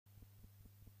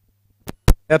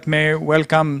Let me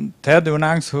welcome Ted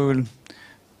Unangst, who will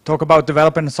talk about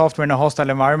developing software in a hostile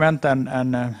environment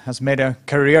and has made a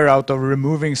career out of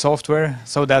removing software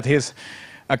so that his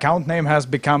account name has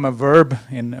become a verb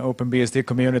in OpenBSD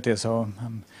community. So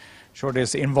I'm sure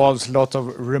this involves lots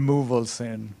of removals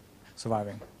in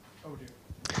surviving. Over to you.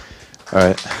 All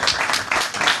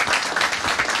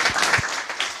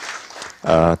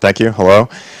right. Thank you. Hello.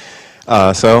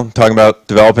 So talking about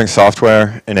developing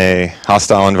software in a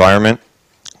hostile environment.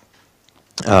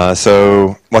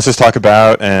 So let's just talk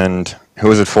about and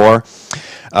who is it for.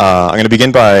 I'm going to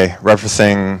begin by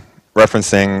referencing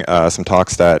some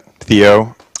talks that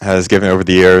Theo has given over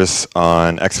the years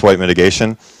on exploit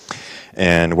mitigation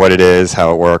and what it is,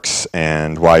 how it works,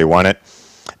 and why you want it.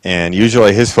 And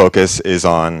usually his focus is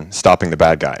on stopping the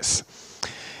bad guys.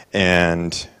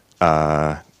 And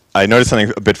I noticed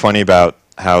something a bit funny about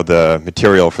how the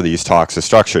material for these talks is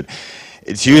structured.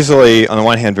 It's usually, on the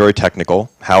one hand, very technical,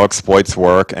 how exploits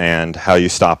work and how you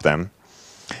stop them.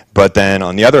 But then,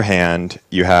 on the other hand,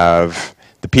 you have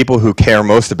the people who care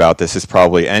most about this is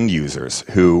probably end users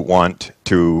who want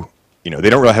to, they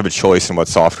don't really have a choice in what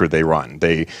software they run.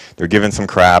 They're given some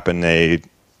crap and they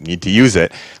need to use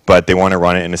it, but they want to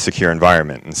run it in a secure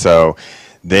environment. And so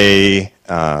there's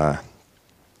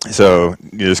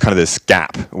kind of this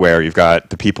gap where you've got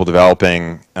the people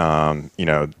developing,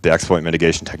 the exploit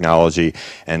mitigation technology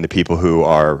and the people who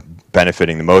are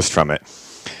benefiting the most from it.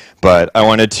 But I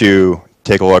wanted to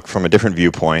take a look from a different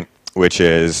viewpoint, which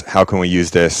is how can we use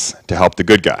this to help the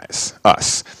good guys,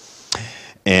 us.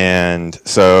 And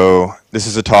so this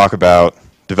is a talk about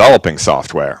developing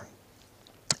software.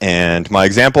 And my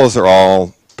examples are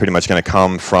all pretty much going to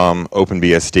come from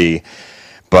OpenBSD.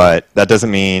 But that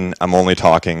doesn't mean I'm only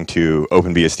talking to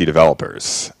OpenBSD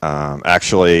developers.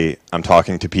 Actually, I'm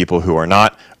talking to people who are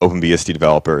not OpenBSD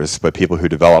developers, but people who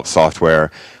develop software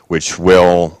which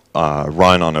will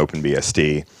run on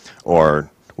OpenBSD, or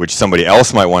which somebody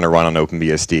else might want to run on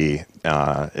OpenBSD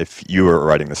if you were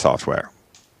writing the software.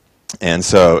 And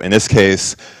so, in this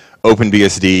case,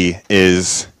 OpenBSD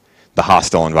is the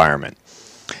hostile environment.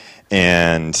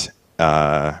 And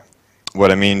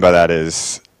what I mean by that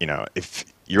is, if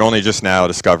you're only just now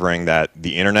discovering that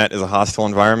the internet is a hostile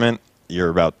environment, you're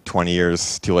about 20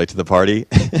 years too late to the party.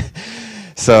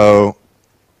 So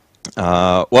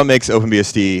what makes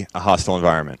OpenBSD a hostile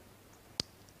environment?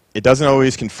 It doesn't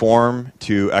always conform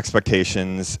to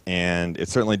expectations, and it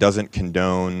certainly doesn't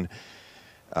condone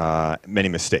many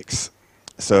mistakes.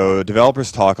 So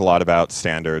developers talk a lot about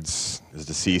standards. There's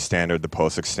the C standard, the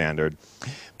POSIX standard.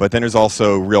 But then there's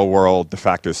also real-world de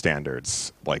facto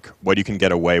standards, like what you can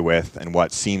get away with and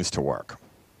what seems to work.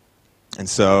 And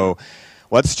so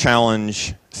let's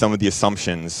challenge some of the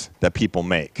assumptions that people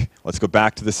make. Let's go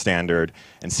back to the standard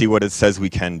and see what it says we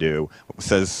can do,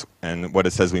 and what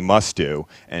it says we must do,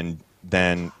 and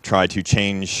then try to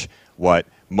change what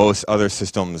most other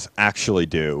systems actually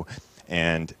do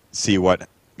and see what,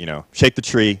 shake the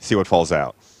tree, see what falls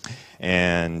out.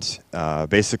 And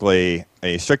basically,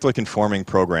 a strictly conforming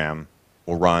program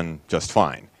will run just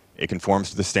fine. It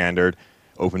conforms to the standard.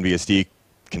 OpenBSD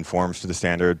conforms to the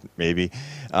standard, maybe.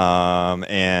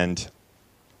 And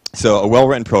so a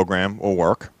well-written program will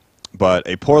work, but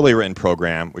a poorly written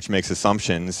program, which makes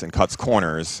assumptions and cuts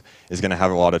corners, is going to have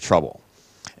a lot of trouble.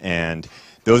 And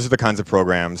those are the kinds of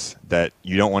programs that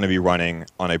you don't want to be running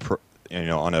on a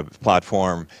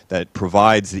platform that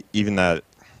provides even that.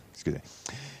 Excuse me.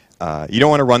 You don't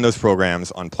want to run those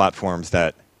programs on platforms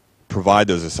that provide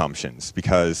those assumptions,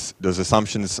 because those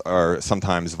assumptions are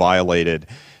sometimes violated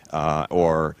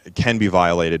or can be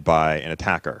violated by an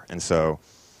attacker. And so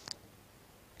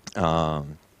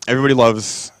everybody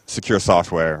loves secure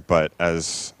software, but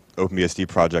as OpenBSD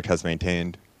project has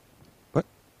maintained, what?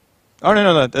 Oh,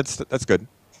 no, that's good.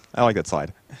 I like that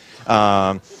slide.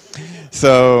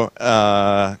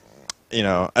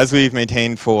 As we've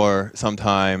maintained for some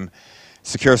time,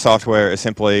 secure software is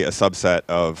simply a subset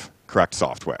of correct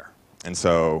software. And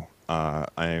so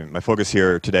my focus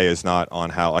here today is not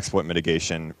on how exploit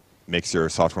mitigation makes your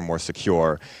software more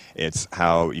secure. It's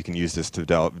how you can use this to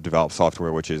develop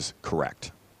software which is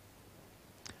correct.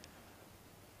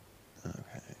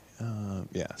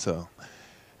 Okay. So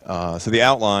the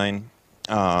outline,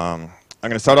 I'm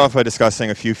going to start off by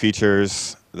discussing a few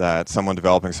features that someone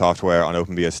developing software on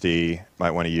OpenBSD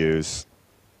might want to use.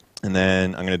 And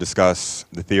then I'm going to discuss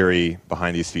the theory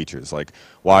behind these features, like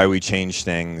why we change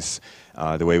things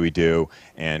the way we do,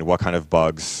 and what kind of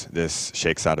bugs this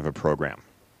shakes out of a program.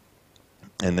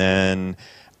 And then,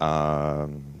 where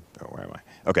am I?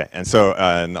 Okay, and so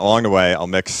and along the way, I'll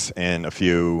mix in a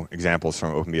few examples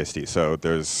from OpenBSD. So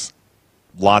there's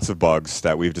lots of bugs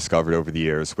that we've discovered over the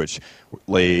years, which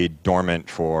lay dormant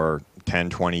for 10,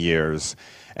 20 years,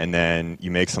 and then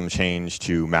you make some change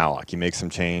to malloc, you make some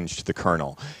change to the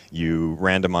kernel, you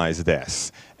randomize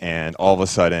this, and all of a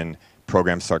sudden,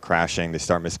 programs start crashing, they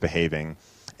start misbehaving,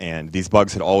 and these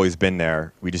bugs had always been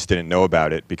there, we just didn't know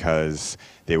about it because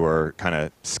they were kind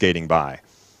of skating by.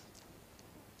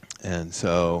 And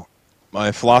so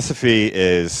my philosophy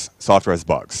is software has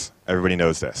bugs. Everybody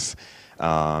knows this.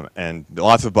 And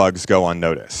lots of bugs go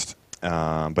unnoticed.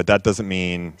 But that doesn't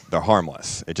mean they're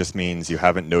harmless. It just means you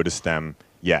haven't noticed them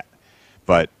yet.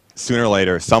 But sooner or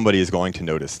later, somebody is going to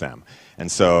notice them.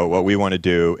 And so what we want to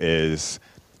do is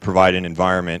provide an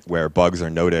environment where bugs are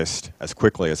noticed as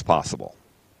quickly as possible.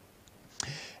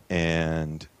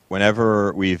 And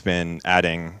whenever we've been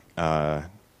adding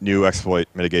new exploit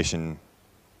mitigation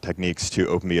techniques to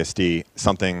OpenBSD,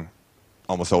 something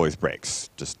almost always breaks,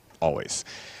 just always.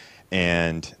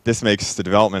 And this makes the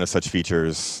development of such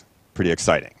features pretty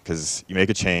exciting, because you make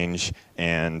a change,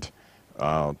 and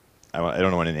I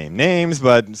don't want to name names,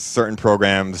 but certain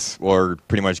programs are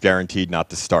pretty much guaranteed not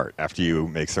to start after you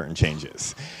make certain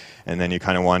changes. And then you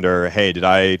kind of wonder, hey, did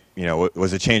I,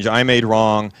 was a change I made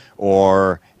wrong,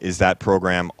 or is that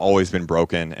program always been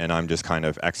broken and I'm just kind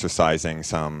of exercising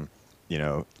some,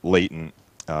 latent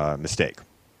mistake?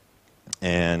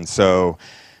 And so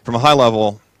from a high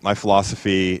level, my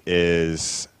philosophy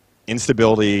is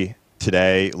instability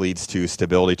today leads to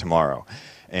stability tomorrow.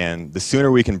 And the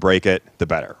sooner we can break it, the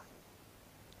better.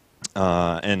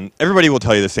 And everybody will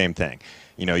tell you the same thing.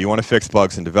 You want to fix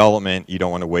bugs in development. You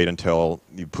don't want to wait until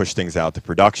you push things out to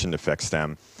production to fix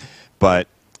them. But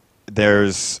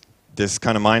there's this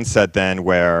kind of mindset then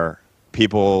where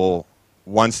people,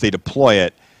 once they deploy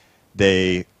it,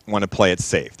 they want to play it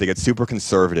safe. They get super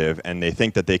conservative, and they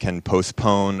think that they can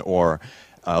postpone or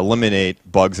eliminate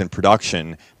bugs in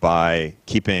production by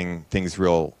keeping things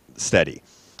real steady.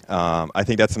 I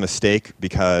think that's a mistake,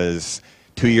 because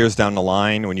 2 years down the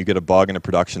line, when you get a bug in a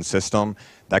production system,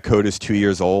 that code is 2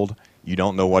 years old, you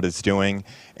don't know what it's doing,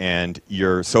 and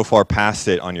you're so far past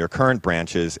it on your current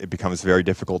branches, it becomes very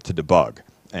difficult to debug.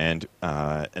 And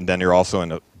then you're also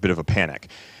in a bit of a panic.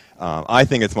 I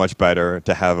think it's much better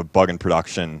to have a bug in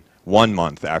production 1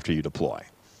 month after you deploy.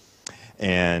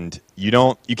 And you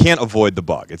can't avoid the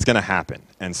bug. It's going to happen.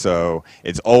 And so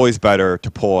it's always better to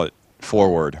pull it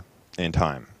forward in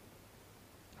time.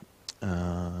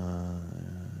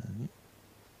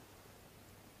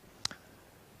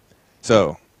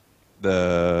 So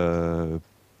the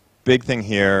big thing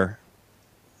here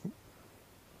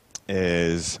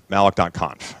is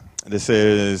malloc.conf. This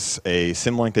is a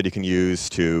symlink that you can use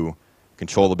to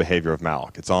control the behavior of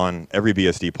malloc. It's on every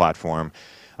BSD platform.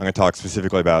 I'm going to talk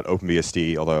specifically about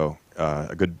OpenBSD, although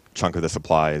a good chunk of this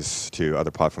applies to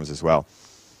other platforms as well.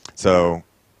 So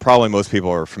probably most people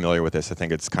are familiar with this. I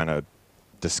think it's kind of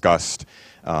discussed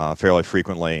fairly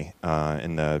frequently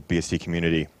in the BSD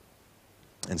community.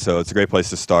 And so it's a great place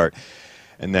to start.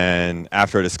 And then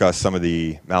after I discuss some of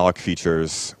the malloc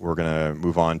features, we're going to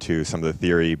move on to some of the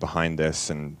theory behind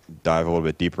this and dive a little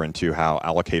bit deeper into how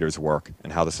allocators work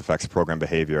and how this affects program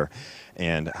behavior,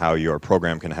 and how your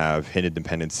program can have hidden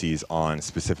dependencies on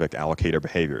specific allocator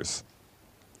behaviors.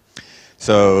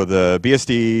 So the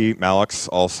BSD mallocs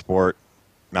all support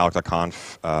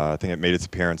malloc.conf. I think it made its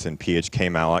appearance in PHK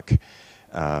malloc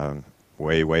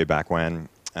way back when.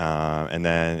 And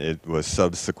then it was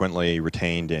subsequently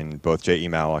retained in both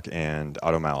JE-malloc and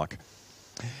AutoMalloc.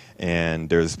 And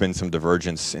there's been some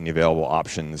divergence in the available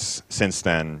options since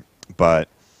then. But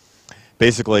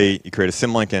basically, you create a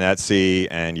symlink in etc,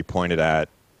 and you point it at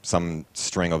some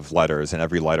string of letters, and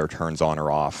every letter turns on or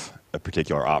off a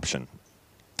particular option.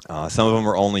 Some of them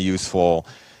are only useful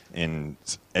in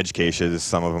edge cases.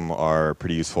 Some of them are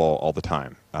pretty useful all the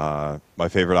time. My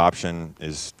favorite option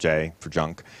is J for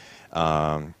junk.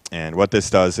 And what this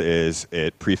does is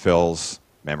it pre-fills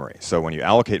memory. So when you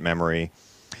allocate memory,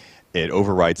 it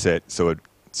overwrites it so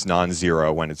it's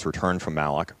non-zero when it's returned from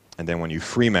malloc. And then when you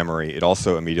free memory, it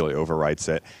also immediately overwrites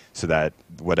it so that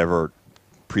whatever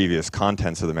previous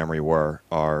contents of the memory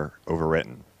are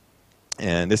overwritten.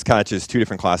 And this catches two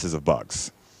different classes of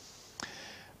bugs.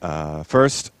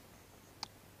 First,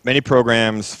 many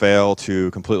programs fail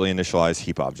to completely initialize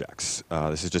heap objects.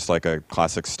 This is just like a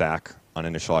classic stack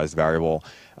uninitialized variable,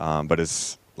 but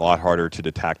it's a lot harder to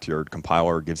detect. Your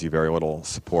compiler gives you very little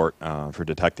support for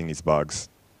detecting these bugs.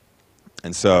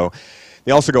 And so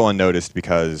they also go unnoticed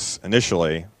because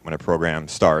initially, when a program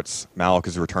starts, malloc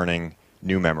is returning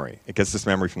new memory. It gets this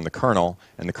memory from the kernel,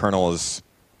 and the kernel is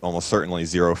almost certainly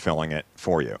zero filling it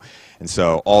for you. And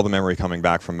so all the memory coming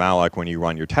back from malloc when you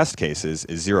run your test cases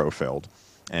is zero filled.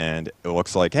 And it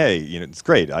looks like, hey, it's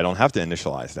great. I don't have to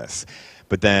initialize this.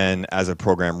 But then as a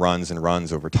program runs and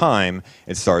runs over time,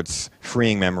 it starts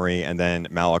freeing memory, and then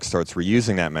malloc starts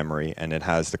reusing that memory, and it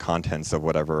has the contents of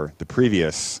whatever the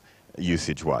previous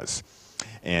usage was.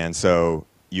 And so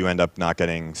you end up not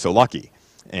getting so lucky.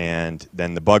 And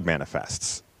then the bug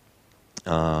manifests.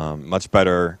 Much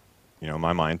better, in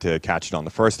my mind, to catch it on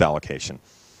the first allocation.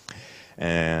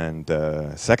 And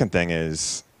the second thing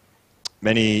is,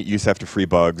 many use after free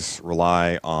bugs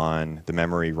rely on the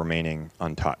memory remaining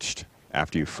untouched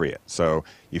after you free it. So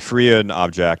you free an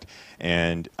object,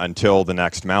 and until the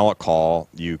next malloc call,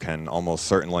 you can almost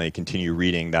certainly continue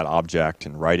reading that object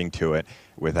and writing to it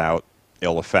without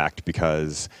ill effect,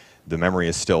 because the memory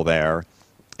is still there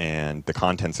and the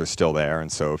contents are still there.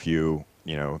 And so if you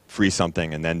free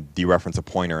something and then dereference a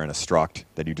pointer in a struct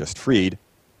that you just freed,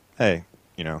 hey,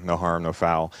 no harm, no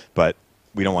foul. But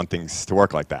we don't want things to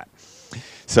work like that.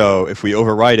 So if we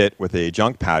overwrite it with a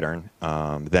junk pattern,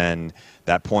 then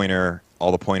that pointer,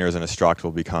 all the pointers in a struct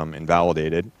will become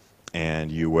invalidated,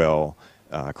 and you will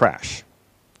crash.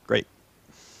 Great.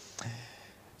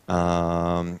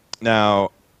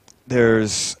 Now,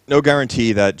 there's no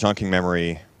guarantee that junking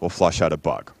memory will flush out a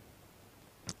bug.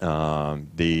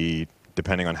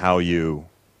 Depending on how you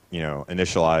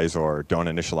initialize or don't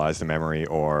initialize the memory,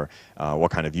 or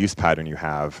what kind of use pattern you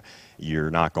have,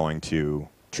 you're not going to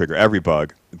trigger every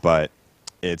bug, but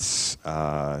it's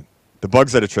the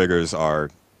bugs that it triggers are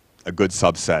a good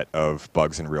subset of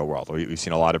bugs in real world. We've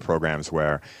seen a lot of programs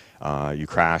where you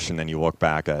crash and then you look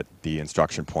back at the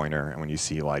instruction pointer, and when you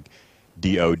see like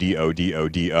do do do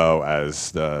do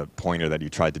as the pointer that you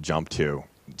tried to jump to,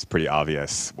 it's pretty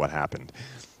obvious what happened.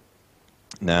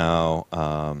 Now,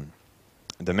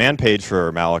 the man page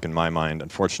for malloc, in my mind,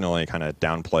 unfortunately kind of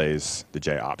downplays the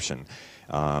J option.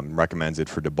 Recommends it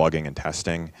for debugging and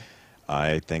testing.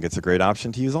 I think it's a great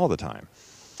option to use all the time.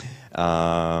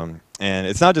 And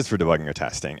it's not just for debugging or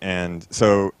testing. And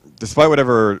so despite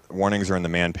whatever warnings are in the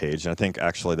man page, and I think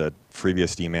actually the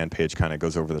FreeBSD man page kind of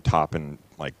goes over the top and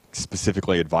like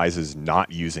specifically advises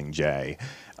not using J,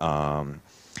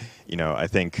 I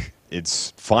think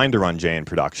it's fine to run J in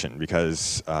production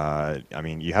because, I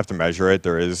mean, you have to measure it.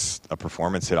 There is a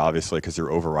performance hit, obviously, because you're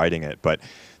overwriting it. But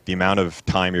the amount of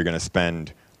time you're going to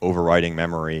spend overwriting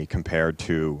memory compared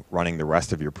to running the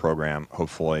rest of your program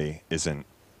hopefully isn't,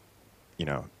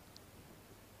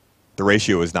 the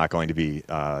ratio is not going to be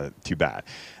too bad.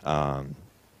 And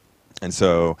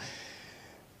so,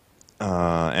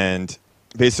 and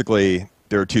basically,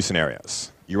 there are two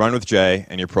scenarios. You run with J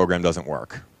and your program doesn't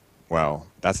work. Well,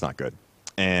 that's not good.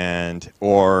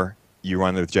 Or you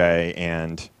run with J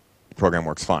and the program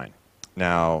works fine.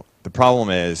 Now, the problem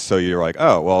is, so you're like,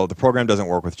 oh, well, the program doesn't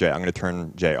work with J. I'm going to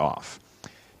turn J off.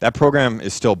 That program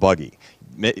is still buggy.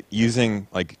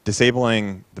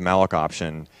 Disabling the malloc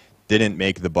option didn't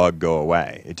make the bug go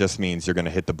away. It just means you're going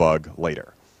to hit the bug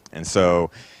later. And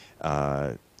so,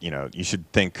 you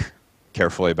should think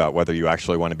carefully about whether you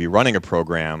actually want to be running a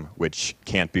program which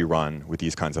can't be run with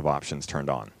these kinds of options turned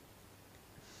on.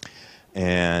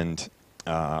 And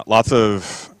lots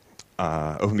of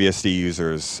OpenBSD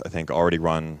users, I think, already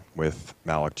run with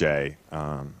malloc J.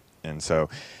 And so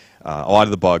a lot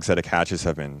of the bugs that it catches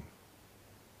have been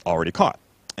already caught.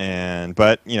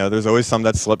 But there's always some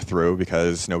that slip through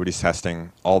because nobody's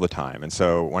testing all the time. And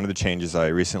so one of the changes I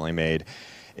recently made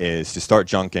is to start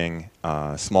junking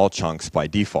small chunks by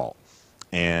default.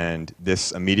 And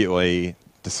this immediately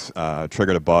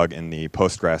triggered a bug in the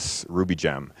Postgres Ruby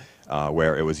gem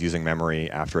where it was using memory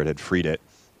after it had freed it.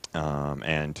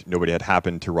 And nobody had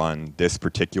happened to run this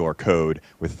particular code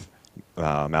with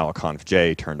malloconf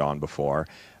J turned on before.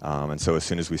 And so as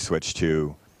soon as we switched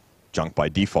to junk by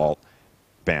default,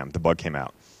 bam, the bug came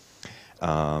out.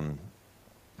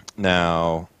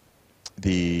 Now,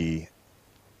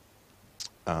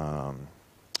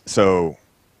 so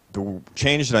the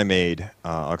change that I made,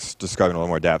 I'll describe in a little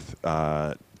more depth,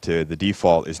 to the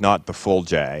default is not the full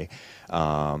J,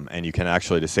 and you can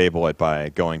actually disable it by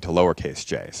going to lowercase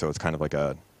j. So it's kind of like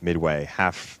a midway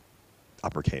half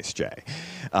uppercase J.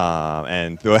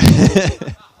 And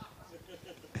the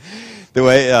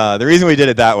reason we did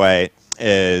it that way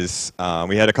is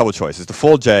we had a couple choices. The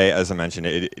full J, as I mentioned,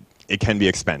 it can be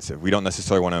expensive. We don't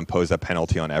necessarily want to impose that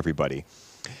penalty on everybody.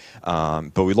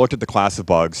 But we looked at the class of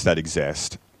bugs that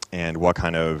exist and what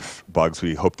kind of bugs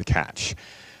we hope to catch.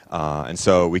 And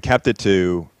so we kept it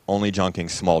to only junking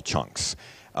small chunks.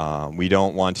 We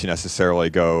don't want to necessarily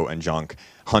go and junk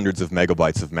hundreds of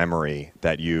megabytes of memory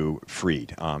that you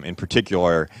freed. In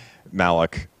particular,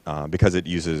 malloc, because it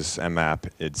uses mmap,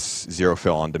 it's zero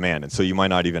fill on demand. And so you might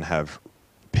not even have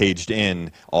paged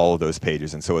in all of those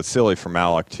pages. And so it's silly for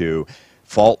malloc to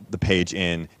fault the page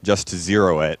in just to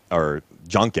zero it or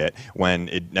junk it when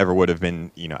it never would have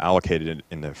been allocated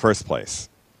in the first place.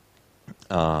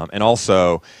 And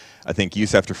also, I think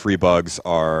use after free bugs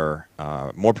are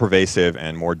more pervasive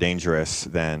and more dangerous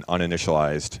than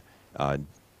uninitialized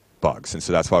bugs. And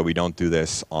so that's why we don't do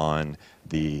this on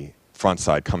the front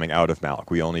side coming out of malloc.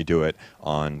 We only do it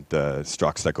on the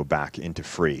structs that go back into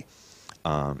free.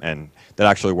 And that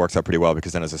actually works out pretty well,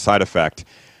 because then as a side effect,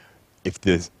 if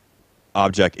the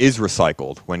object is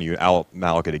recycled, when you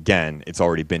malloc it again, it's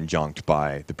already been junked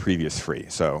by the previous free.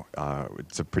 So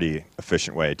it's a pretty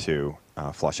efficient way to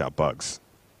flush out bugs.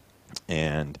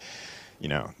 And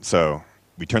so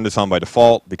we turn this on by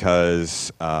default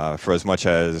because for as much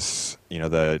as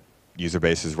the user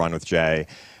base is run with J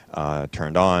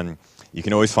turned on, you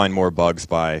can always find more bugs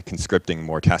by conscripting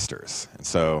more testers. And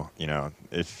so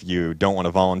if you don't want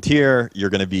to volunteer, you're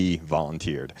going to be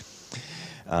volunteered.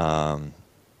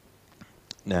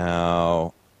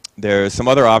 Now, there's some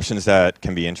other options that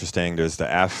can be interesting. There's the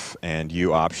F and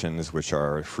U options, which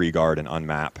are FreeGuard and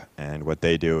Unmap. And what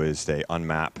they do is they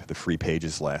unmap the free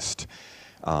pages list.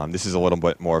 This is a little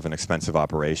bit more of an expensive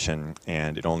operation,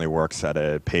 and it only works at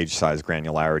a page size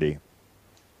granularity.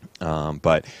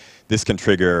 But this can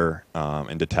trigger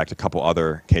and detect a couple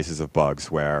other cases of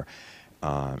bugs where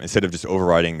instead of just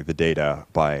overwriting the data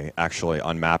by actually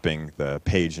unmapping the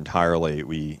page entirely,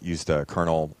 we use the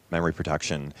kernel memory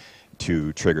protection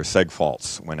to trigger seg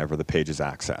faults whenever the page is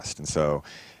accessed. And so,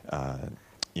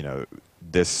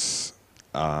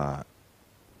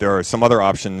 there are some other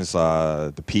options,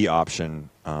 the P option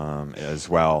as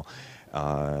well,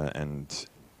 and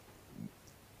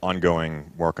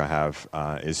ongoing work I have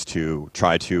is to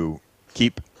try to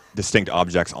keep distinct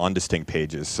objects on distinct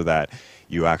pages so that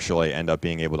you actually end up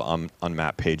being able to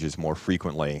unmap pages more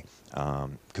frequently.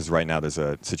 Because right now there's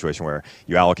a situation where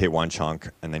you allocate one chunk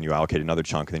and then you allocate another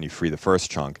chunk and then you free the first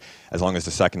chunk. As long as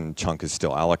the second chunk is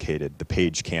still allocated, the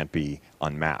page can't be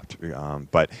unmapped.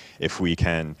 But if we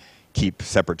can keep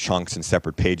separate chunks and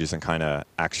separate pages and kind of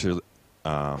actually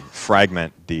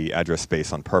fragment the address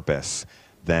space on purpose,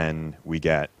 then we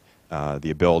get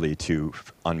the ability to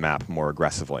unmap more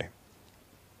aggressively.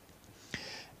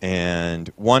 And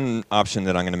one option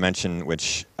that I'm going to mention,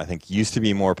 which I think used to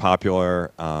be more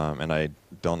popular, and I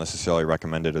don't necessarily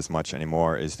recommend it as much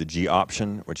anymore, is the G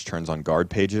option, which turns on guard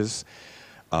pages.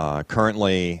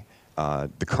 Currently,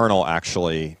 the kernel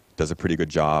actually does a pretty good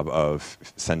job of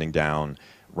sending down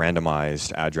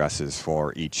randomized addresses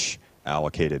for each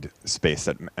allocated space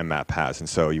that mmap has. And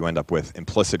so you end up with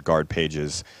implicit guard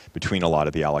pages between a lot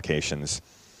of the allocations.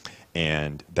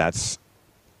 And that's,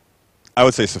 I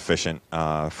would say, sufficient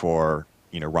for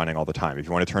running all the time. If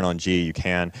you want to turn on G, you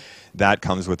can. That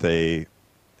comes with a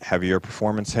heavier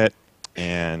performance hit,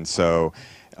 and so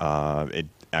it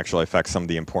actually affects some of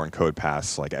the important code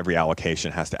paths. Like every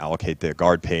allocation has to allocate the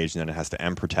guard page, and then it has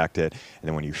to protect it, and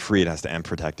then when you free it, it has to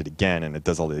protect it again, and it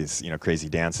does all these crazy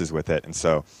dances with it. And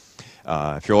so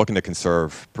if you're looking to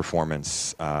conserve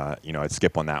performance, I'd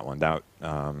skip on that one. That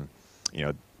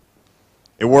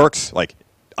it works. Like,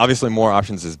 obviously, more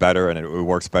options is better, and it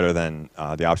works better than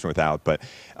the option without. But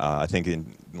I think in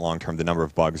long term, the number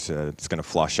of bugs it's going to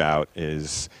flush out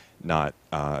is not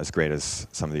as great as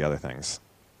some of the other things.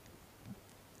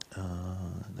 Now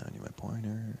I need my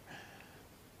pointer.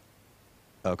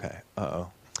 Okay. Uh-oh.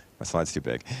 My slide's too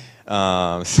big.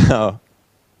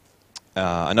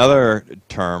 Another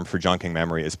term for junking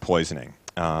memory is poisoning.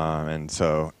 And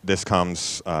so this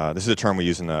comes. This is a term we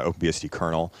use in the OpenBSD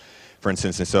kernel, for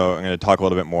instance. And so I'm going to talk a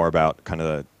little bit more about kind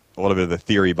of a little bit of the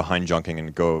theory behind junking,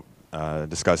 and go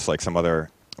discuss like some other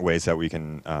ways that we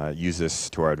can use this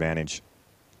to our advantage.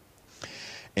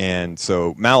 And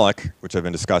so malloc, which I've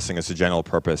been discussing, is a general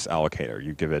purpose allocator.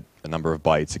 You give it a number of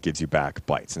bytes, it gives you back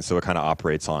bytes. And so it kind of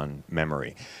operates on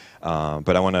memory.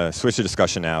 But I want to switch the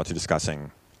discussion now to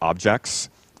discussing objects,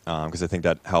 because I think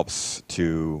that helps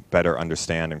to better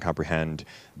understand and comprehend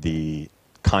the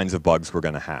kinds of bugs we're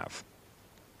going to have.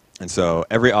 And so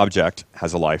every object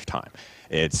has a lifetime.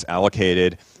 It's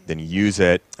allocated, then you use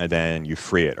it, and then you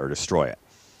free it or destroy it.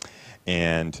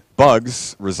 And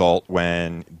bugs result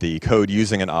when the code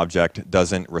using an object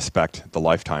doesn't respect the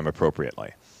lifetime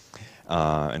appropriately.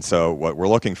 And so what we're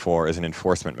looking for is an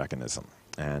enforcement mechanism.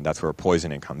 And that's where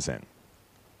poisoning comes in.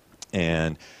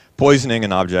 And poisoning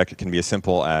an object can be as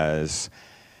simple as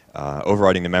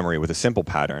overriding the memory with a simple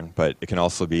pattern, but it can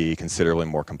also be considerably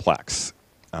more complex.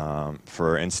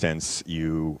 For instance,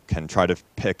 you can try to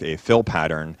pick a fill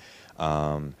pattern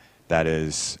that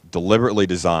is deliberately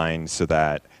designed so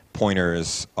that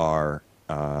pointers are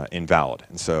invalid.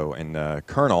 And so in the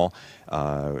kernel,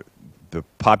 the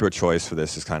popular choice for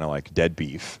this is kind of like dead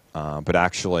beef, but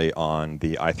actually on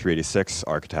the i386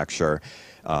 architecture,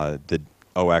 the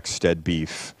OX dead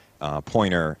beef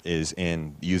pointer is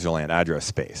in userland address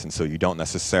space, and so you don't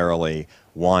necessarily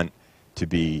want to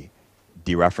be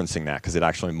dereferencing that because it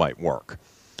actually might work.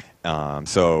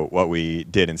 So what we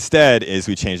did instead is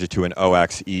we changed it to an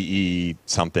OXEE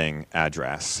something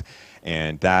address,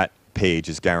 and that page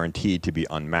is guaranteed to be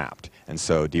unmapped, and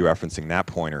so dereferencing that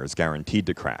pointer is guaranteed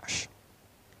to crash.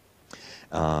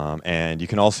 And you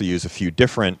can also use a few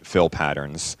different fill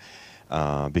patterns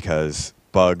because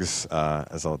bugs,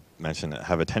 as I'll mention,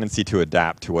 have a tendency to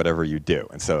adapt to whatever you do.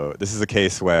 And so this is a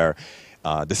case where,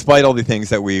 despite all the things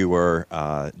that we were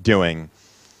doing,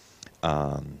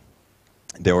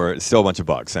 there were still a bunch of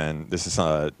bugs. And this is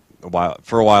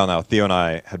for a while now, Theo and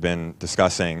I had been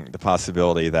discussing the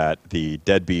possibility that the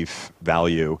dead beef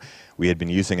value we had been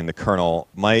using in the kernel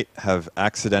might have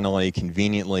accidentally,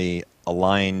 conveniently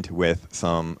aligned with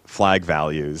some flag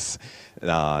values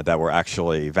that were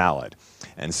actually valid.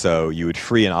 And so you would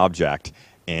free an object,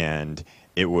 and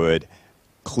it would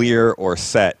clear or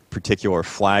set particular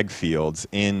flag fields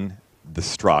in the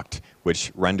struct,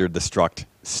 which rendered the struct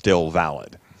still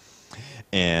valid.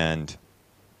 And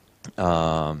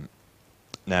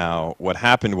now what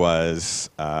happened was,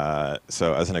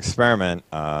 so as an experiment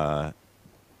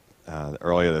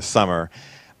earlier this summer,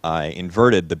 I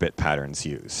inverted the bit patterns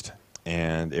used.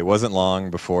 And it wasn't long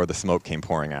before the smoke came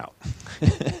pouring out.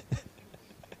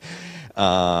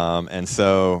 And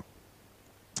so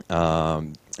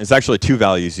there's actually two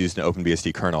values used in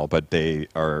OpenBSD kernel, but they're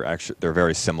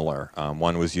very similar.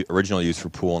 One was originally used for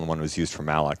pool, and one was used for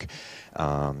malloc.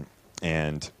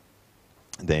 And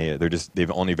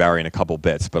they've only varied in a couple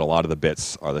bits, but a lot of the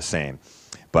bits are the same.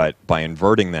 But by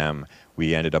inverting them,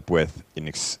 we ended up with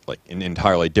an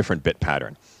entirely different bit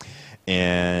pattern.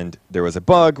 And there was a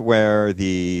bug where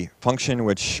the function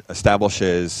which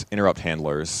establishes interrupt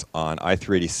handlers on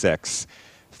i386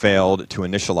 failed to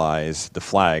initialize the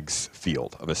flags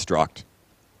field of a struct.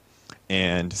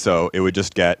 And so it would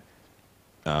just get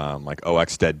like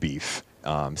OX dead beef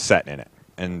set in it.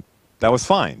 And that was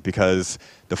fine because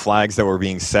the flags that were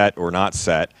being set or not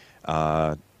set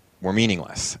were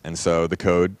meaningless. And so the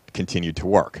code continued to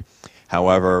work.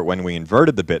 However, when we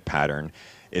inverted the bit pattern,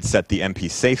 it set the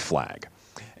MP safe flag.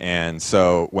 And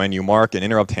so when you mark an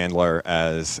interrupt handler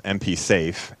as MP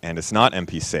safe and it's not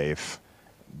MP safe,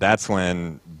 that's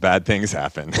when bad things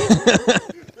happen.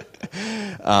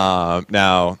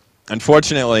 Now,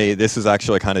 unfortunately, this is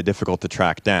actually kind of difficult to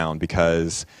track down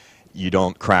because you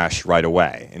don't crash right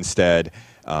away. Instead,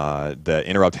 the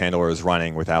interrupt handler is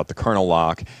running without the kernel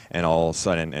lock, and all of a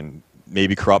sudden, and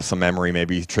maybe corrupts some memory,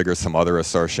 maybe triggers some other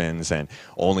assertions, and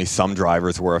only some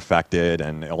drivers were affected,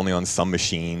 and only on some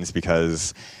machines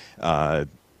because the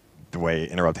way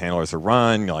interrupt handlers are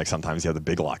run, like sometimes you have the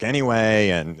big lock anyway,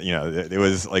 and it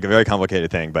was like a very complicated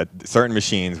thing. But certain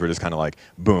machines were just kind of like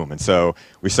boom, and so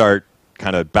we start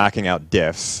kind of backing out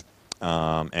diffs,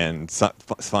 and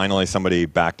finally somebody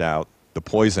backed out the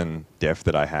poison diff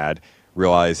that I had,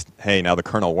 realized, hey, now the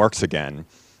kernel works again.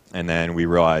 And then we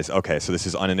realized, okay, so this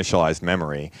is uninitialized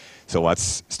memory. So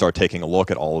let's start taking a look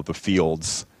at all of the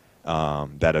fields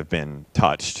that have been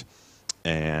touched.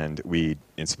 And we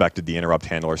inspected the interrupt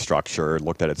handler structure,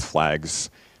 looked at its flags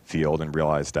field, and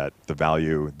realized that the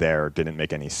value there didn't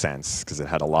make any sense because it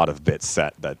had a lot of bits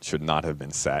set that should not have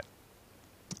been set.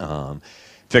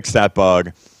 Fixed that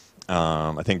bug.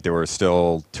 I think there were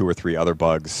still 2 or 3 other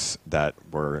bugs that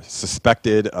were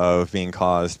suspected of being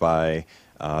caused by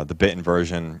the bit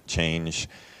inversion change.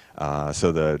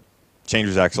 So the change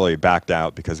was actually backed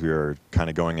out because we were kind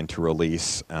of going into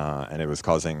release, and it was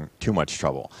causing too much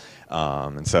trouble.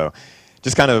 And so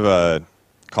just kind of a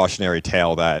cautionary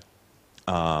tale that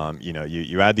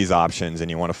you add these options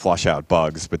and you want to flush out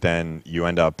bugs, but then you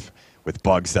end up with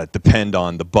bugs that depend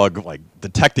on the bug like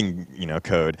detecting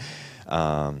code.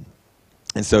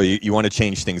 And so you want to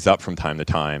change things up from time to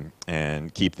time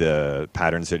and keep the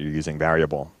patterns that you're using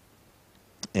variable.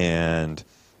 And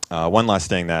one last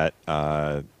thing that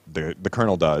the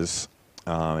kernel does,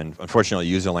 and unfortunately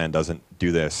userland doesn't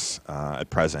do this at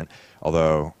present,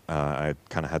 although I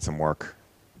kind of had some work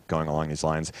going along these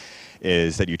lines,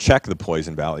 is that you check the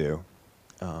poison value.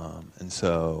 And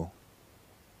so,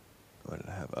 what did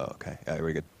I have? Oh, okay. I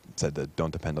already said that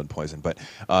don't depend on poison. But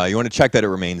you want to check that it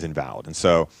remains invalid. And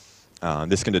so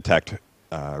this can detect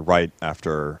right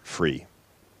after free,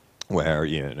 where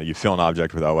you fill an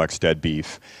object with OX dead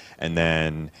beef, and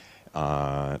then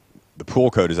the the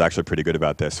pool code is actually pretty good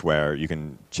about this, where you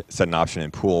can set an option in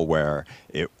pool where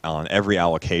on every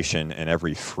allocation and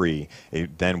every free,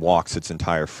 it then walks its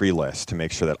entire free list to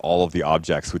make sure that all of the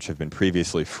objects which have been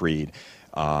previously freed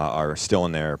are still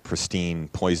in their pristine,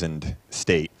 poisoned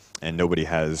state, and nobody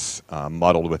has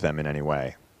muddled with them in any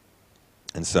way.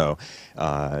 And so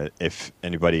if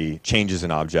anybody changes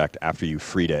an object after you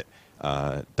freed it,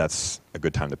 that's a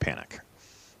good time to panic.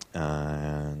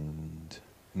 And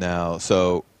now,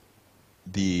 so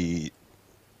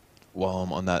while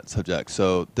I'm on that subject,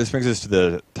 so this brings us to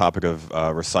the topic of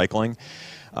recycling.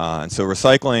 And so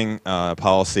recycling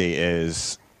policy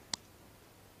is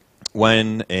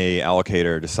when a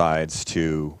allocator decides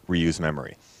to reuse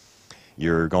memory.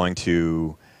 You're going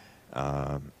to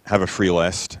have a free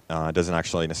list. It doesn't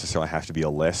actually necessarily have to be a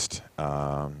list.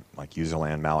 Like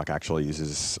userland malloc actually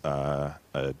uses a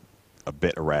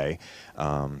bit array,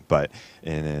 but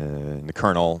in the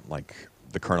kernel, like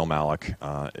the kernel malloc,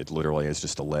 it literally is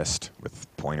just a list with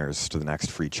pointers to the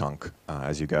next free chunk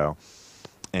as you go.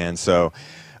 And so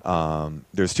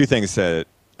there's two things that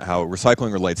how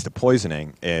recycling relates to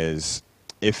poisoning is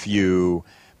if you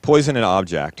poison an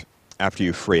object after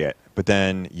you free it, but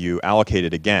then you allocate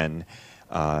it again,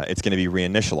 it's going to be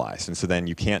reinitialized. And so then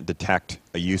you can't detect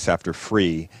a use after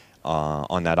free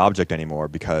on that object anymore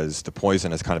because the poison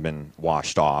has kind of been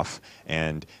washed off,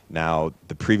 and now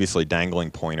the previously dangling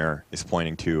pointer is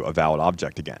pointing to a valid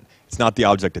object again. It's not the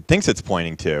object it thinks it's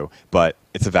pointing to, but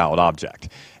it's a valid object.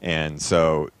 And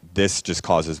so this just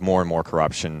causes more and more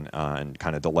corruption and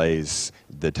kind of delays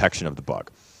the detection of the bug.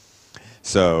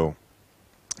 So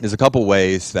there's a couple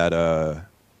ways that a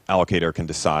allocator can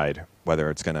decide whether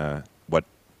it's going to, what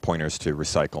pointers to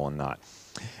recycle and not.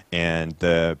 And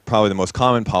probably the most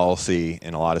common policy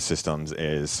in a lot of systems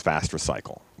is fast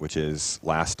recycle, which is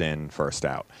last in, first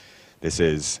out. This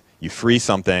is, you free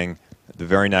something, the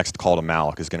very next call to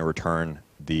malloc is going to return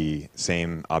the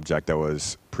same object that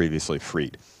was previously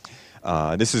freed.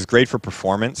 This is great for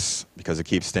performance because it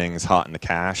keeps things hot in the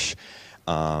cache.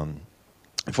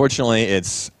 Unfortunately,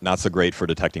 it's not so great for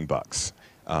detecting bugs.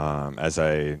 As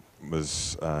I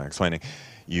was explaining,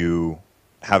 you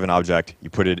have an object, you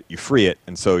put it, you free it,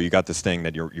 and so you got this thing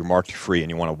that you're marked free,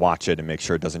 and you want to watch it and make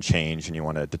sure it doesn't change, and you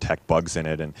want to detect bugs in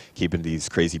it and keep it these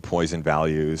crazy poison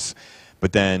values.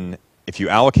 But then if you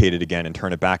allocate it again and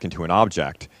turn it back into an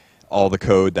object, all the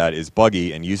code that is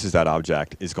buggy and uses that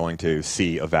object is going to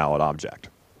see a valid object.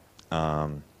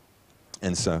 And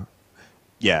so,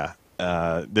 yeah,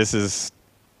 this is,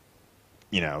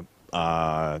 you know,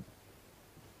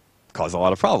 cause a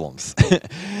lot of problems.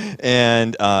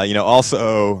 And you know,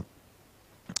 also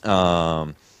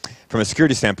from a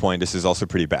security standpoint, this is also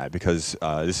pretty bad because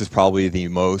this is probably the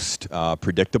most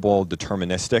predictable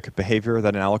deterministic behavior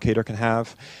that an allocator can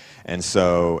have. And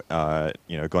so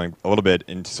you know, going a little bit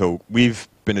into, so we've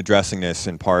been addressing this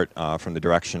in part from the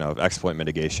direction of exploit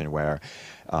mitigation, where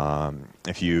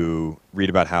if you read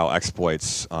about how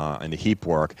exploits in the heap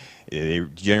work, they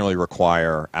generally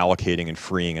require allocating and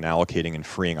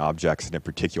freeing objects in a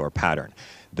particular pattern.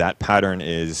 That pattern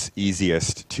is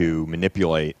easiest to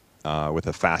manipulate with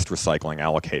a fast recycling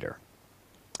allocator.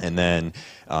 And then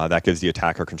that gives the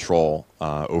attacker control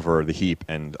over the heap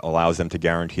and allows them to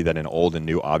guarantee that an old and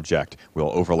new object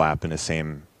will overlap in the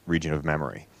same region of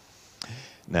memory.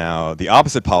 Now, the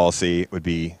opposite policy would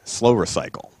be slow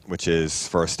recycle, which is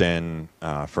first in,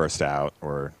 first out,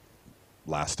 or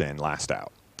last in, last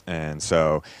out. And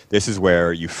so this is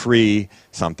where you free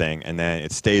something and then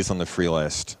it stays on the free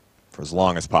list for as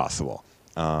long as possible.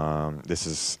 This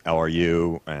is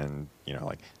LRU, and you know,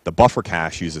 like the buffer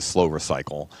cache uses slow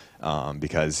recycle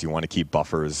because you want to keep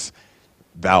buffers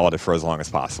valid for as long as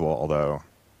possible. Although,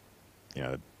 you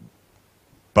know,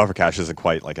 buffer cache isn't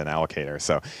quite like an allocator,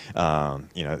 so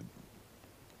you know.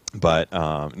 But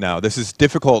now this is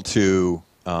difficult to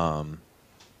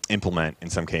implement in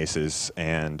some cases,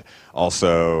 and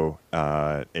also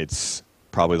it's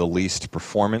probably the least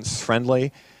performance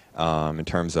friendly in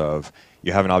terms of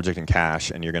you have an object in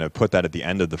cache and you're going to put that at the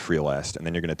end of the free list, and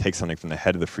then you're going to take something from the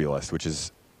head of the free list, which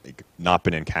has not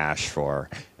been in cache for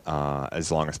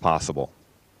as long as possible.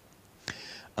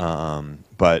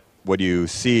 But what you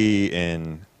see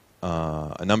in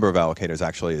a number of allocators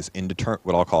actually is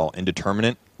what I'll call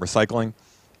indeterminate recycling.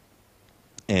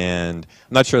 And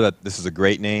I'm not sure that this is a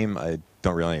great name. I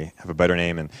don't really have a better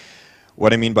name. And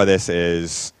what I mean by this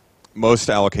is most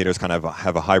allocators kind of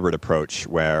have a hybrid approach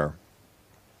where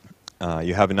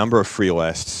you have a number of free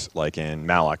lists, like in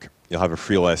malloc. You'll have a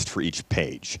free list for each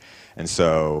page. And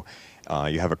so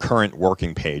you have a current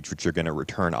working page, which you're going to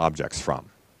return objects from.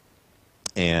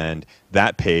 And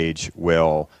that page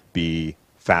will be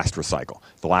fast recycle.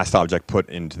 The last object put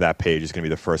into that page is going to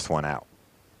be the first one out.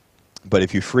 But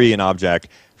if you free an object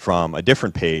from a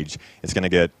different page, it's going to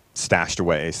get stashed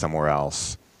away somewhere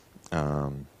else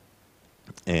and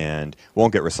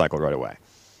won't get recycled right away.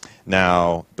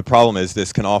 Now, the problem is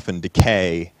this can often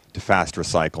decay to fast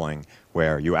recycling,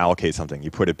 where you allocate something,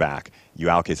 you put it back, you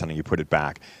allocate something, you put it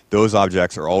back. Those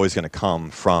objects are always going to come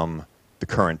from the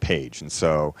current page. And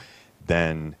so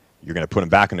then you're going to put them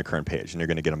back in the current page, and you're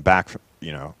going to get them back,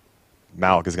 you know,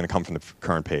 malloc is going to come from the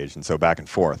current page, and so back and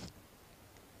forth.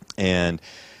 And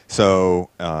so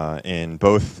in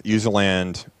both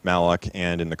userland malloc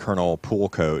and in the kernel pool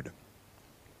code,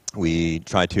 we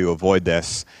try to avoid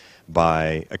this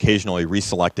by occasionally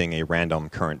reselecting a random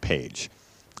current page.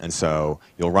 And so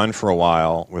you'll run for a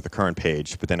while with the current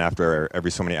page, but then after every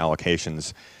so many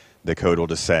allocations, the code will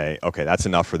just say, okay, that's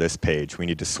enough for this page. We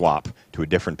need to swap to a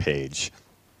different page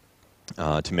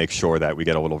to make sure that we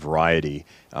get a little variety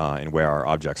in where our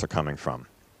objects are coming from.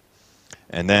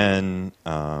 And then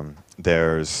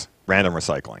there's random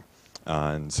recycling.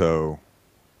 And so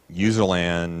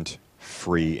userland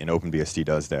free in OpenBSD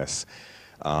does this,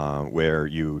 where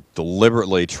you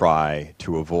deliberately try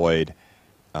to avoid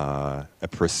a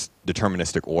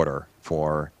deterministic order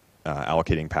for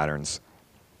allocating patterns.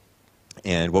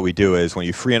 And what we do is when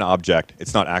you free an object,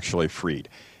 it's not actually freed.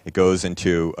 It goes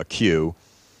into a queue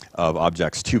of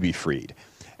objects to be freed.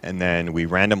 And then we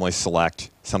randomly select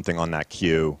something on that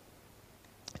queue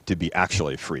to be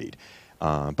actually freed.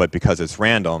 But because it's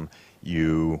random,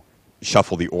 you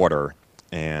shuffle the order.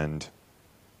 And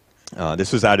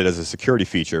this was added as a security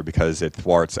feature because it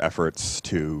thwarts efforts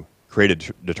to create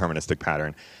a deterministic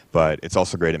pattern, but it's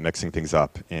also great at mixing things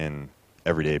up in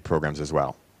everyday programs as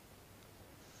well.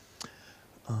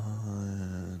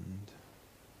 And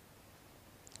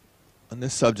on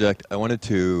this subject, I wanted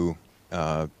to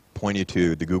point you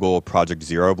to the Google Project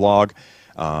Zero blog.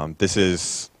 This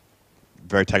is a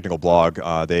very technical blog.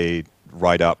 They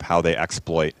write up how they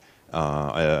exploit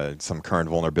some current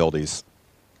vulnerabilities.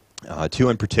 Two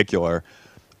in particular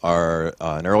are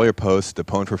an earlier post, the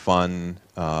Pwn for Fun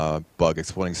bug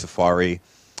exploiting Safari,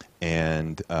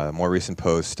 and a more recent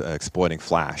post exploiting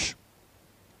Flash.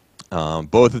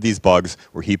 Both of these bugs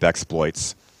were heap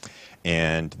exploits,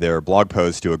 and their blog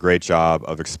posts do a great job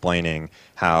of explaining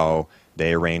how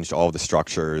they arranged all of the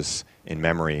structures in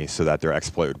memory so that their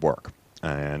exploit would work.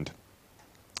 And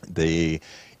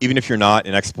even if you're not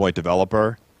an exploit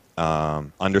developer,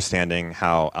 understanding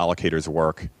how allocators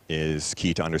work is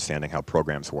key to understanding how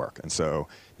programs work. And so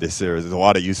there's a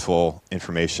lot of useful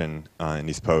information in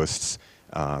these posts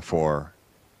for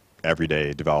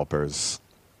everyday developers.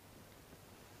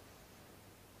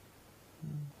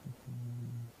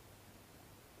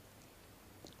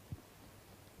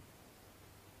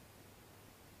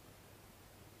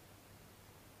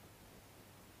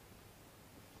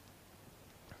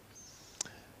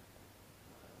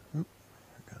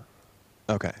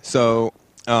 Okay, so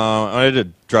I wanted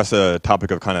to address a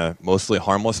topic of kind of mostly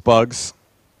harmless bugs.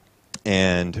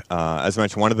 And as I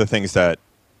mentioned, one of the things that,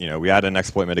 we add an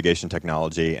exploit mitigation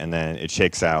technology, and then it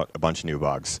shakes out a bunch of new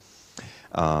bugs.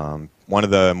 One of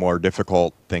the more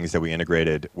difficult things that we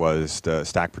integrated was the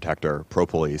stack protector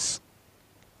ProPolice,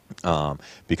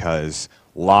 because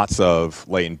lots of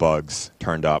latent bugs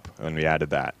turned up when we added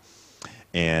that.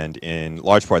 And in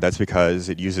large part, that's because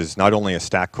it uses not only a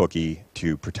stack cookie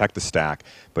to protect the stack,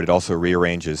 but it also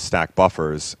rearranges stack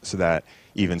buffers so that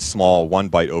even small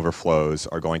 1-byte overflows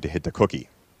are going to hit the cookie.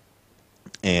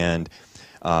 And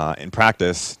in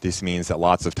practice, this means that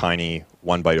lots of tiny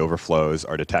 1-byte overflows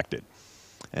are detected.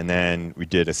 And then we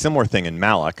did a similar thing in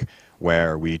malloc,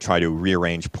 where we try to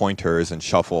rearrange pointers and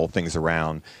shuffle things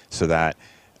around so that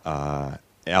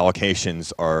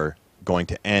allocations are going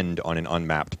to end on an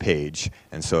unmapped page.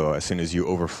 And so as soon as you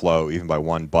overflow, even by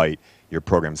 1 byte, your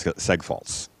program's seg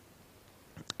faults.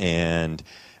 And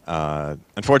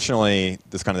unfortunately,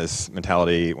 there's kind of this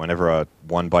mentality whenever a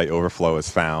 1-byte overflow is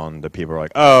found that people are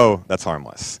like, oh, that's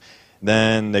harmless.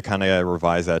 Then they kind of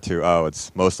revise that to, oh,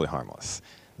 it's mostly harmless.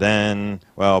 Then,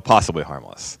 well, possibly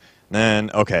harmless.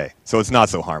 Then, okay, so it's not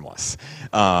so harmless.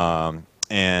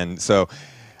 And so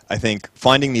I think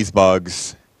finding these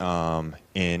bugs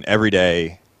in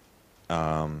everyday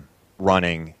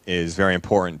running is very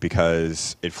important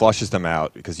because it flushes them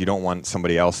out, because you don't want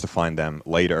somebody else to find them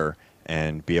later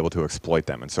and be able to exploit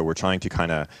them. And so we're trying to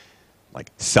kind of like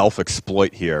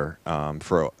self-exploit here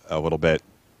for a little bit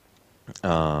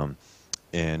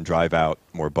and drive out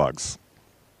more bugs.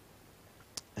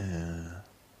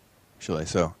 Actually,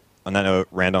 so on that note,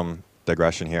 random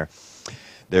digression here.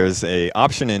 There's an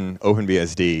option in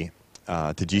OpenBSD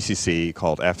to GCC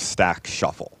called fstack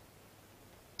shuffle.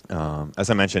 As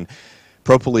I mentioned,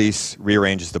 ProPolice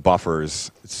rearranges the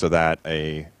buffers so that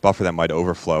a buffer that might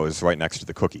overflow is right next to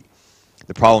the cookie.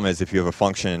 The problem is if you have a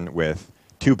function with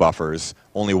 2 buffers,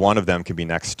 only one of them can be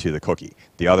next to the cookie.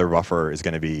 The other buffer is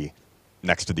going to be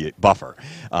next to the buffer,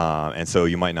 and so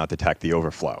you might not detect the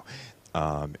overflow.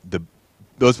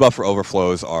 Those buffer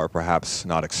overflows are perhaps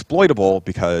not exploitable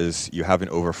because you haven't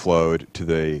overflowed to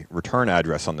the return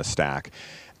address on the stack,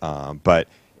 but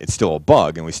it's still a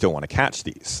bug, and we still want to catch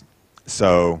these.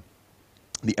 So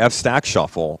the fstack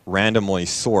shuffle randomly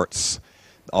sorts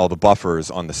all the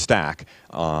buffers on the stack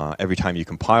every time you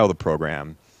compile the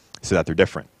program so that they're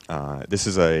different. This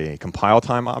is a compile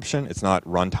time option. It's not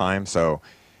runtime, so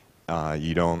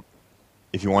you don't,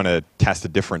 if you want to test a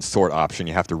different sort option,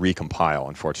 you have to recompile.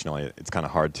 Unfortunately, it's kind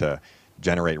of hard to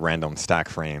generate random stack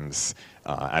frames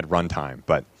at runtime.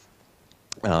 But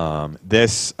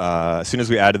as soon as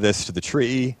we added this to the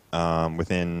tree,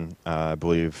 within, I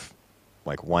believe,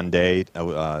 like 1 day,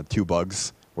 2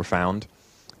 bugs were found.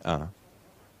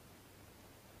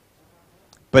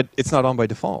 But it's not on by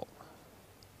default.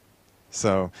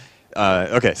 So,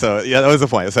 okay, so yeah, that was the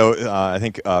point. So I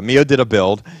think Mio did a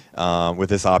build with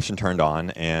this option turned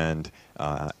on, and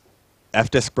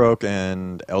fdisk broke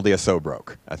and LDSO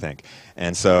broke, I think.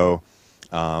 And so,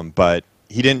 but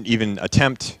he didn't even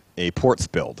attempt a ports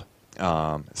build.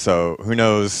 So who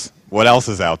knows what else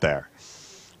is out there?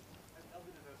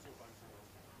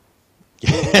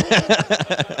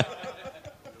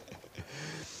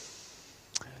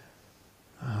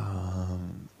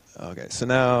 Okay, so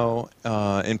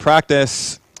now in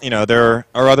practice, there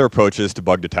are other approaches to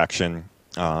bug detection.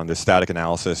 There's static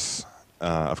analysis,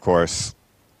 of course.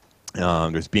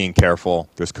 There's being careful.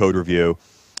 There's code review.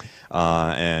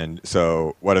 And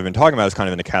so what I've been talking about is kind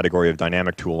of in the category of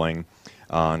dynamic tooling.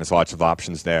 And there's lots of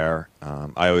options there.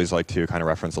 I always like to kind of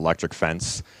reference electric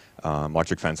fence.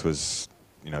 Electric fence was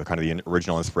kind of the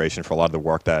original inspiration for a lot of the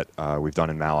work that we've done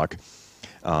in malloc.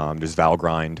 There's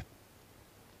Valgrind.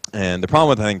 And the problem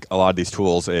with, I think, a lot of these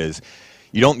tools is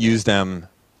you don't use them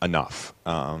enough.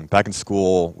 Back in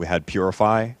school, we had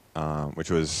Purify,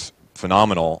 which was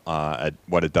phenomenal at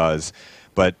what it does.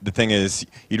 But the thing is,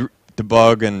 you'd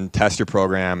debug and test your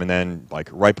program, and then like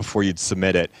right before you'd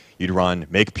submit it, you'd run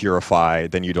make Purify.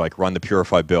 Then you'd like run the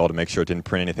Purify build to make sure it didn't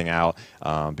print anything out,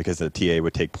 because the TA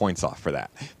would take points off for that.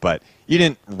 But you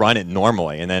didn't run it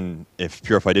normally, and then if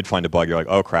Purify did find a bug, you're like,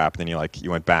 oh crap, and then you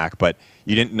went back, but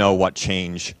you didn't know what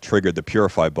change triggered the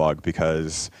Purify bug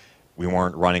because we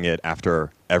weren't running it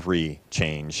after every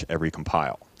change, every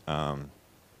compile.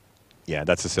 Yeah,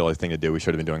 that's a silly thing to do. We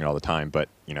should have been doing it all the time, but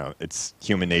it's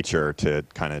human nature to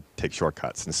kind of take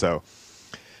shortcuts. And so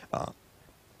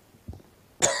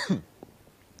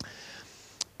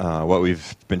what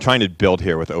we've been trying to build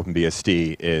here with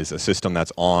OpenBSD is a system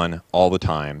that's on all the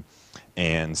time,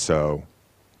 and so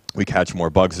we catch more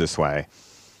bugs this way.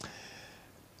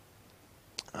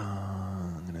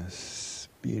 I'm going to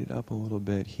speed it up a little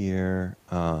bit here.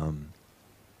 And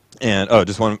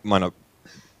just one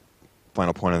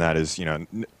final point on that is,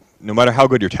 no matter how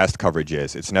good your test coverage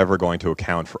is, it's never going to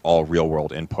account for all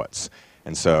real-world inputs.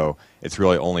 And so it's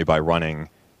really only by running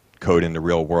code in the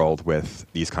real world with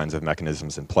these kinds of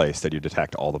mechanisms in place that you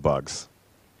detect all the bugs.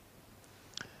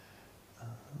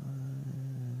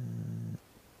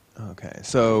 Okay,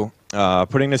 so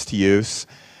putting this to use,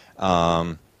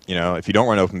 if you don't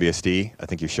run OpenBSD, I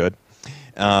think you should.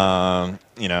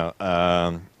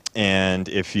 And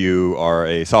if you are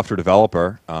a software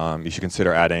developer, you should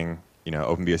consider adding,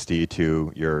 OpenBSD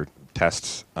to your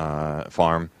tests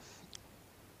farm.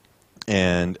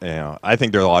 And I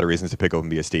think there are a lot of reasons to pick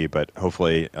OpenBSD, but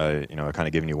hopefully, I've kind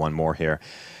of given you one more here.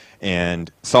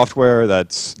 And software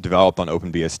that's developed on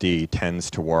OpenBSD tends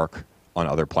to work on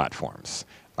other platforms.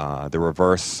 The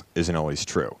reverse isn't always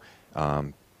true.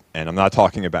 And I'm not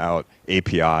talking about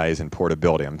APIs and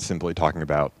portability. I'm simply talking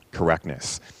about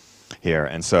correctness here.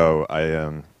 And so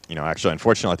actually,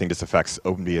 unfortunately, I think this affects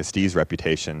OpenBSD's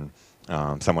reputation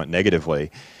somewhat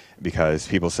negatively, because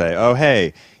people say, oh,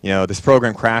 hey, this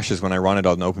program crashes when I run it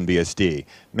on OpenBSD.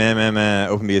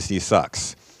 OpenBSD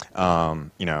sucks.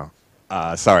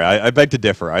 Sorry, I beg to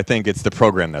differ. I think it's the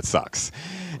program that sucks.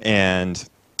 And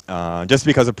just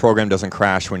because a program doesn't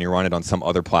crash when you run it on some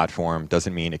other platform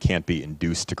doesn't mean it can't be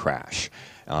induced to crash.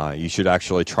 You should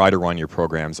actually try to run your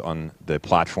programs on the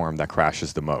platform that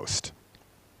crashes the most.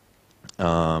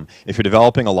 If you're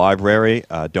developing a library,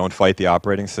 don't fight the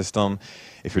operating system.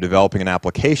 If you're developing an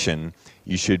application,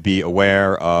 you should be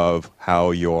aware of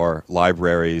how your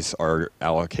libraries are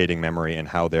allocating memory and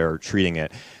how they're treating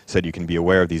it, so that you can be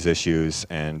aware of these issues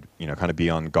and kind of be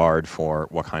on guard for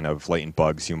what kind of latent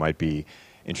bugs you might be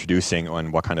introducing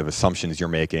and what kind of assumptions you're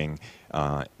making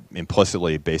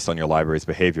implicitly based on your library's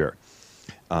behavior.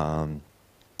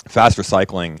 Fast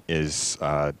recycling is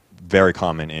very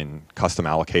common in custom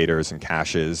allocators and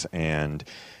caches, and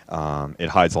it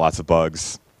hides lots of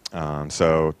bugs.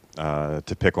 To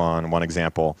pick on one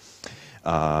example,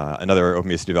 another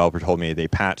OpenBSD developer told me they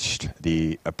patched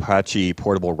the Apache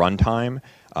portable runtime,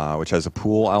 which has a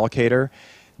pool allocator.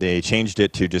 They changed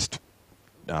it to just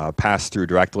pass through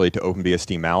directly to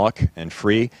OpenBSD malloc and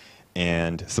free,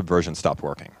 and Subversion stopped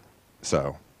working.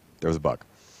 So there was a bug.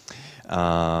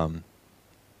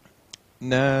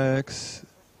 Next.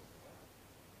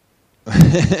 We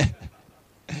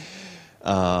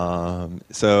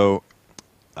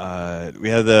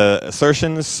have the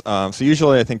assertions. So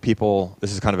usually I think people,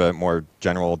 this is kind of a more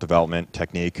general development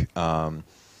technique,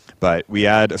 but we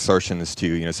add assertions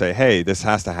to say, hey, this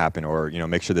has to happen, or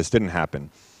make sure this didn't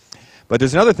happen. But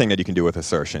there's another thing that you can do with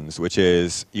assertions, which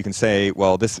is you can say,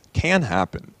 well, this can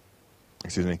happen.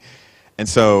 Excuse me. And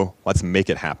so let's make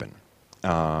it happen.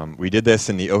 We did this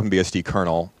in the OpenBSD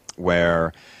kernel,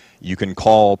 where you can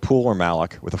call pool or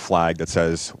malloc with a flag that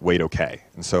says wait OK.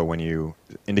 And so when you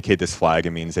indicate this flag,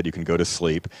 it means that you can go to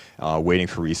sleep waiting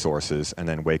for resources and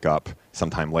then wake up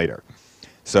sometime later.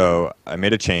 So I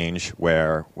made a change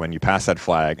where when you pass that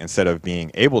flag, instead of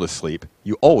being able to sleep,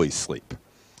 you always sleep.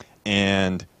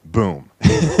 And boom.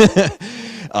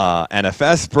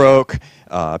 NFS broke,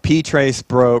 ptrace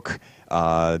broke,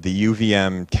 the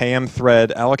UVM KM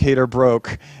thread allocator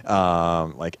broke,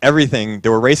 like everything.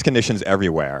 There were race conditions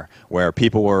everywhere where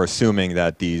people were assuming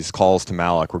that these calls to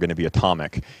malloc were going to be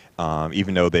atomic,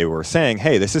 even though they were saying,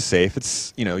 hey, this is safe,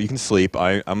 it's, you can sleep,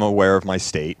 I'm aware of my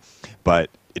state, but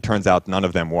it turns out none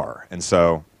of them were. And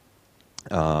so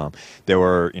there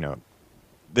were,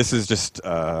 this is just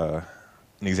an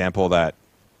example that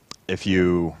if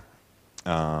you,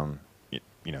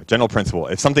 general principle,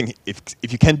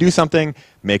 if you can do something,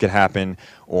 make it happen,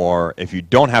 or if you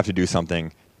don't have to do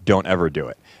something, don't ever do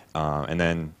it, and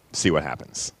then see what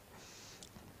happens.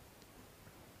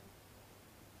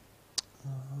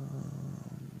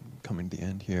 Coming to the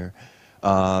end here.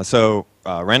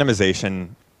 Randomization,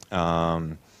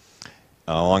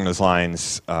 along those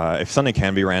lines, if something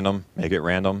can be random, make it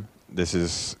random. This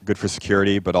is good for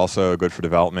security, but also good for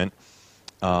development.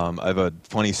 I have a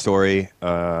funny story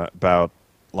about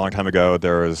a long time ago.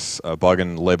 There was a bug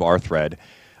in librthread,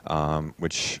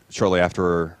 which shortly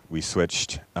after we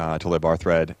switched to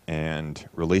librthread and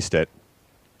released it,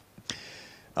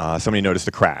 somebody noticed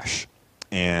a crash.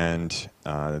 And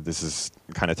this is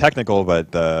kind of technical,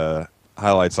 but the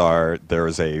highlights are there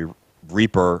was a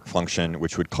Reaper function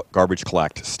which would garbage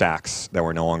collect stacks that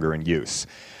were no longer in use.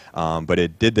 But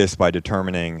it did this by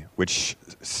determining which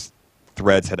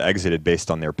threads had exited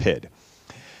based on their PID.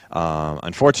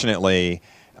 Unfortunately,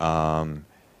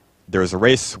 there was a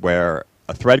race where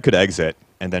a thread could exit,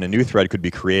 and then a new thread could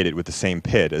be created with the same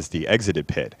PID as the exited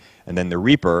PID. And then the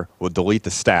Reaper would delete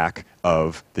the stack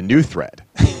of the new thread.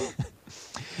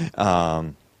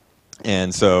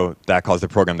 And so that caused the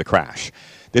program to crash.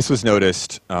 This was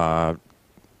noticed by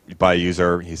a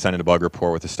user. He sent in a bug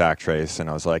report with a stack trace, and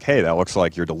I was like, hey, that looks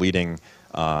like you're deleting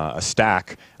a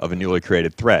stack of a newly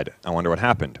created thread. I wonder what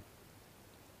happened.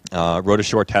 Wrote a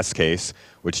short test case,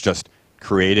 which just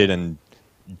created and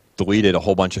deleted a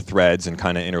whole bunch of threads and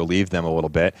kind of interleaved them a little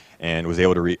bit, and was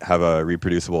able to have a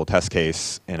reproducible test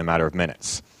case in a matter of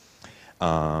minutes.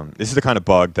 This is the kind of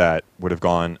bug that would have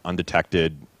gone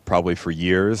undetected probably for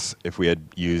years if we had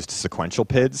used sequential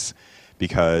PIDs,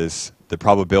 because the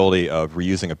probability of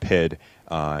reusing a PID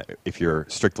if you're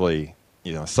strictly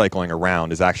cycling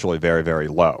around is actually very, very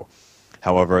low.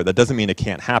 However, that doesn't mean it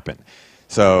can't happen.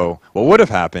 So what would have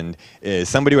happened is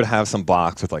somebody would have some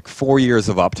box with like 4 years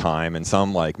of uptime and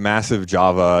some like massive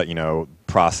Java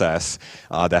process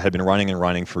that had been running and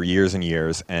running for years and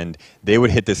years, and they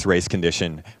would hit this race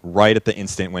condition right at the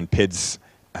instant when PIDs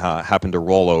happen to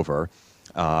roll over.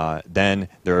 Then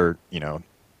their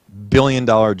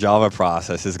billion-dollar Java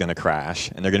process is going to crash,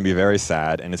 and they're going to be very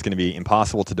sad, and it's going to be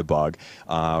impossible to debug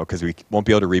because we won't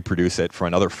be able to reproduce it for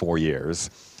another 4 years.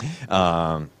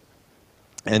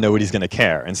 And nobody's going to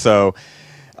care. And so,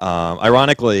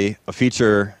 ironically, a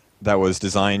feature that was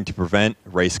designed to prevent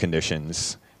race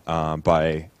conditions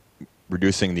by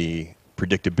reducing the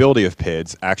predictability of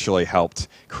PIDs actually helped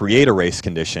create a race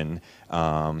condition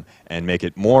and make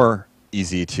it more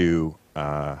easy to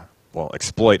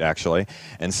exploit, actually.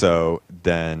 And so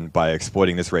then by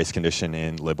exploiting this race condition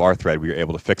in librthread, we were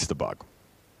able to fix the bug.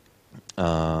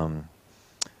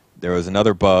 There was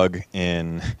another bug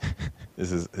in this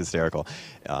is hysterical,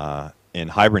 in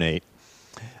Hibernate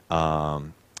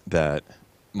that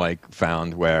Mike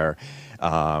found, where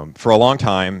for a long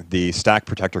time the stack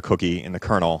protector cookie in the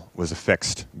kernel was a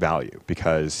fixed value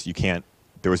because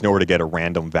there was nowhere to get a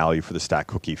random value for the stack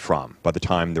cookie from. By the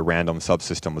time the random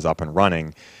subsystem was up and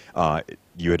running,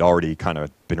 you had already kind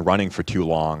of been running for too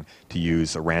long to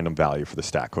use a random value for the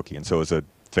stack cookie, and so it was a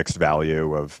fixed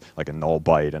value of like a null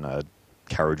byte and a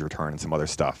carriage return and some other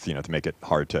stuff, to make it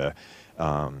hard to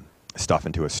stuff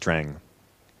into a string.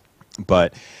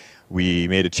 But we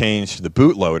made a change to the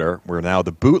bootloader, where now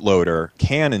the bootloader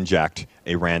can inject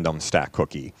a random stack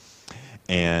cookie.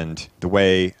 And the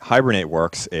way Hibernate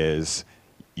works is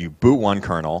you boot one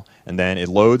kernel, and then it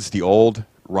loads the old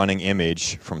running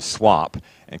image from swap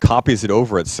and copies it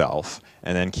over itself,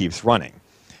 and then keeps running.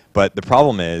 But the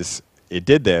problem is, it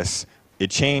did this. It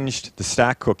changed the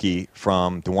stack cookie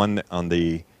from the one on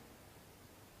the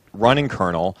running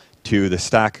kernel to the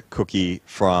stack cookie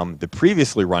from the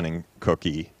previously running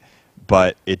cookie,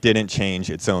 but it didn't change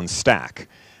its own stack.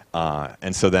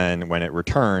 And so then when it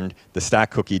returned, the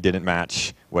stack cookie didn't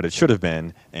match what it should have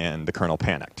been, and the kernel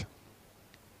panicked.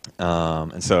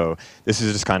 And so this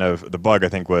is just kind of, the bug I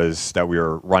think was that we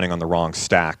were running on the wrong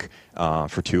stack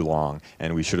for too long,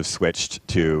 and we should have switched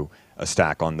to a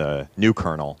stack on the new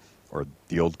kernel, or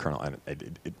the old kernel.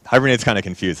 Hibernate's kind of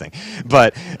confusing,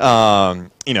 but moral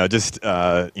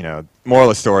of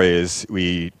the story is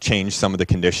we changed some of the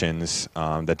conditions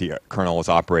that the kernel was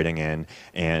operating in,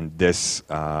 and this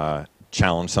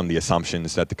challenged some of the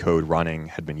assumptions that the code running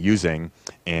had been using,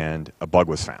 and a bug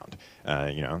was found.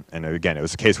 And again, it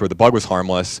was a case where the bug was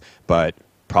harmless, but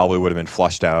probably would have been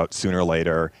flushed out sooner or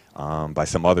later by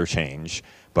some other change.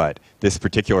 But this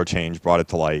particular change brought it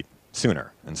to light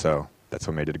sooner, and so that's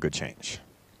what made it a good change.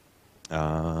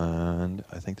 And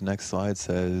I think the next slide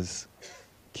says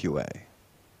QA.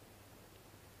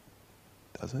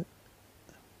 Does it?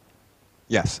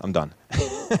 Yes, I'm done.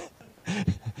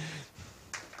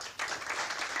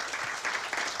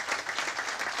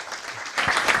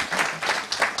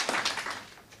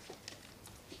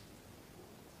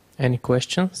 Any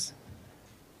questions?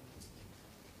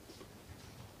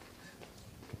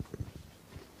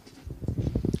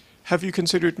 Have you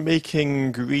considered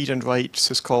making read and write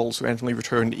syscalls randomly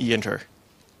return einter?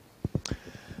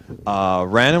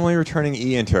 Randomly returning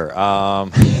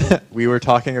einter. We were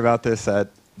talking about this at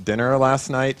dinner last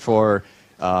night for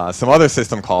some other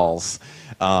system calls,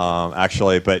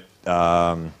 actually. But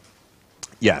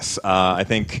yes, I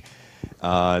think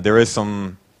there is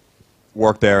some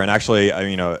work there. And actually,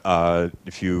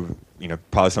 if you,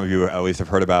 probably some of you at least have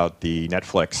heard about the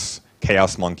Netflix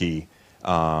Chaos Monkey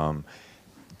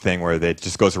thing, where it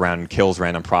just goes around and kills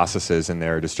random processes in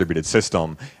their distributed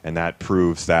system, and that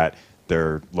proves that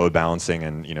their load balancing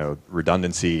and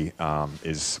redundancy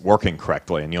is working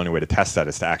correctly. And the only way to test that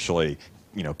is to actually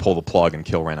pull the plug and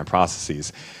kill random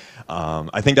processes.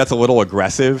 I think that's a little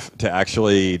aggressive to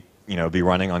actually be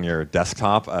running on your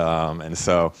desktop, and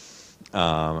so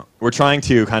we're trying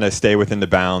to kind of stay within the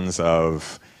bounds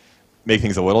of make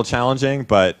things a little challenging.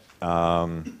 But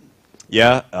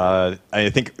yeah, I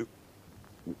think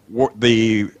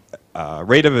the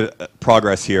rate of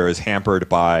progress here is hampered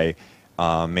by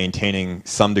maintaining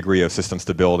some degree of system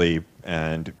stability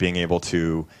and being able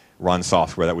to run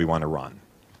software that we want to run.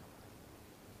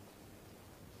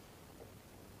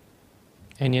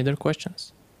 Any other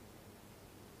questions?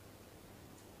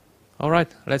 All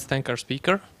right, let's thank our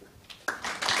speaker.